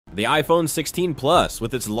The iPhone 16 Plus,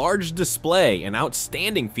 with its large display and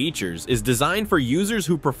outstanding features, is designed for users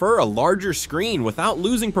who prefer a larger screen without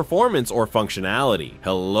losing performance or functionality.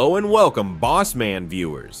 Hello and welcome, Boss Man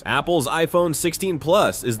viewers. Apple's iPhone 16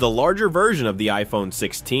 Plus is the larger version of the iPhone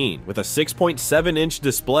 16. With a 6.7-inch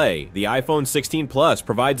display, the iPhone 16 Plus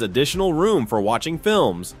provides additional room for watching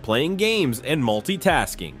films, playing games, and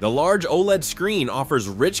multitasking. The large OLED screen offers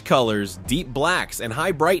rich colors, deep blacks, and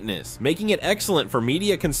high brightness, making it excellent for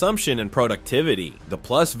media consumption and productivity. The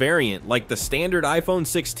Plus variant, like the standard iPhone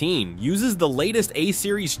 16, uses the latest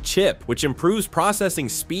A-series chip, which improves processing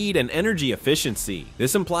speed and energy efficiency.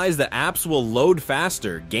 This implies that apps will load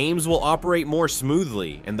faster, games will operate more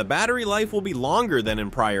smoothly, and the battery life will be longer than in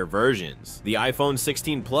prior versions. The iPhone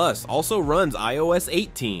 16 Plus also runs iOS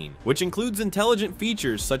 18, which includes intelligent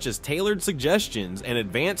features such as tailored suggestions and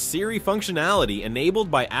advanced Siri functionality enabled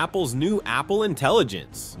by Apple's new Apple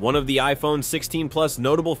Intelligence. One of the iPhone 16 Plus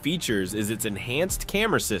notable features is its enhanced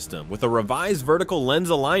camera system. With a revised vertical lens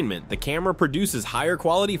alignment, the camera produces higher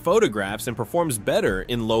quality photographs and performs better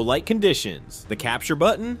in low light conditions. The capture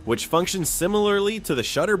button, which functions similarly to the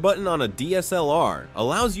shutter button on a DSLR,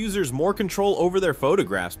 allows users more control over their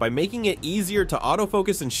photographs by making it easier to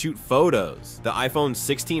autofocus and shoot photos. The iPhone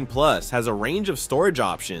 16 Plus has a range of storage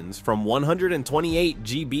options from 128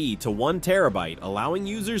 GB to 1 TB, allowing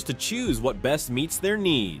users to choose what best meets their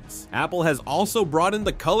needs. Apple has also broadened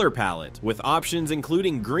the color palette, with options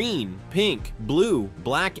including green, pink, blue,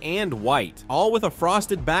 black, and white, all with a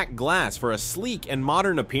frosted back glass for a sleek and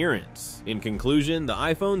modern appearance. In conclusion, the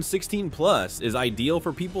iPhone 16 Plus is ideal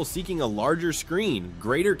for people seeking a larger screen,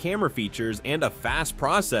 greater camera features, and a fast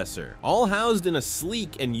processor, all housed in a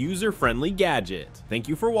sleek and user-friendly gadget. Thank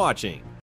you for watching.